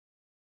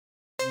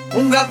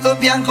Un gatto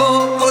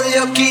bianco con gli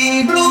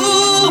occhi blu,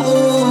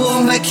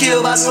 un vecchio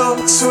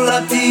vaso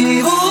sulla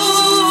TV,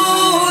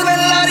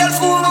 nell'aria il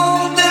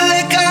fumo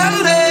delle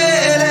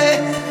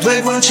candele, due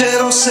guance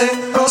rosse,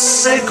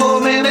 rosse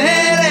come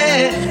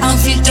mele. Ho un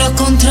filtro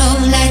contro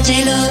la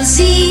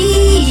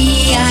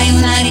gelosia, hai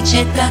una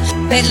ricetta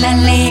per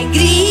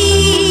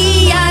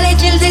l'allegria,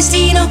 legge il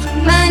destino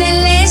ma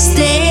nelle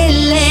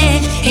stelle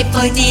e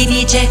poi ti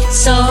dice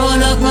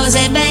solo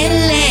cose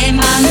belle.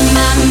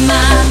 Mamma,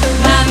 mamma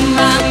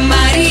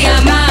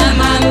Maria,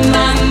 mamma,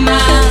 mamma,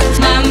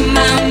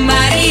 mamma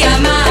Maria,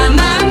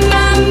 mamma,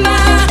 mamma,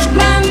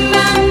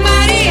 mamma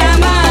Maria,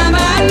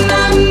 mamma,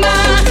 mamma,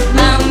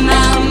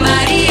 mamma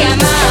Maria,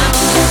 mamma.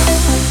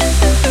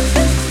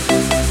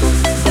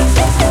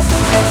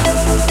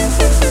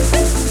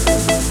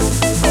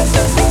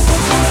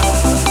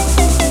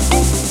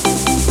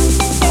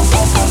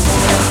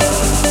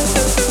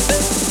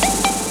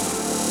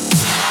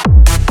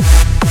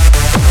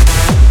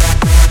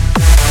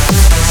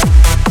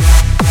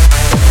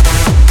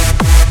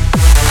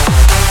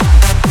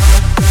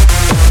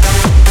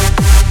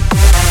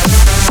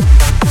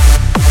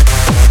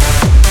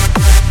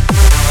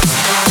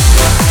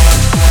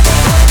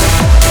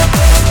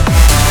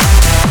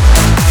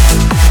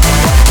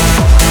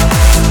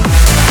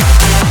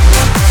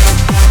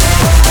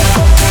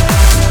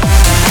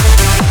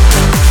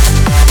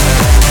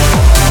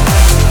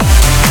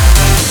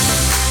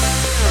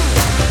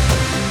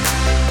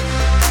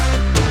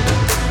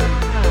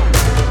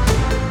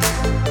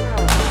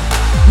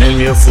 Nel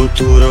mio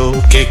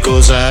futuro che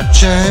cosa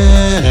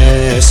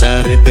c'è?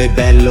 Sarebbe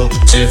bello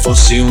se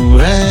fossi un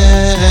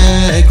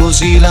re,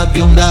 così la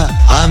bionda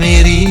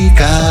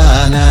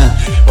americana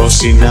o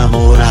si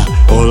innamora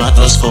o la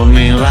trasforma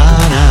in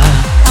rana.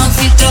 Ho un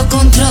filtro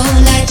contro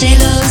la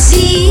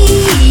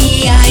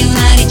gelosia, hai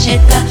una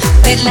ricetta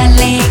per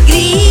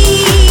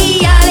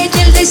l'allegria,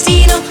 legge il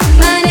destino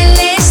ma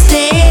nelle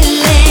stelle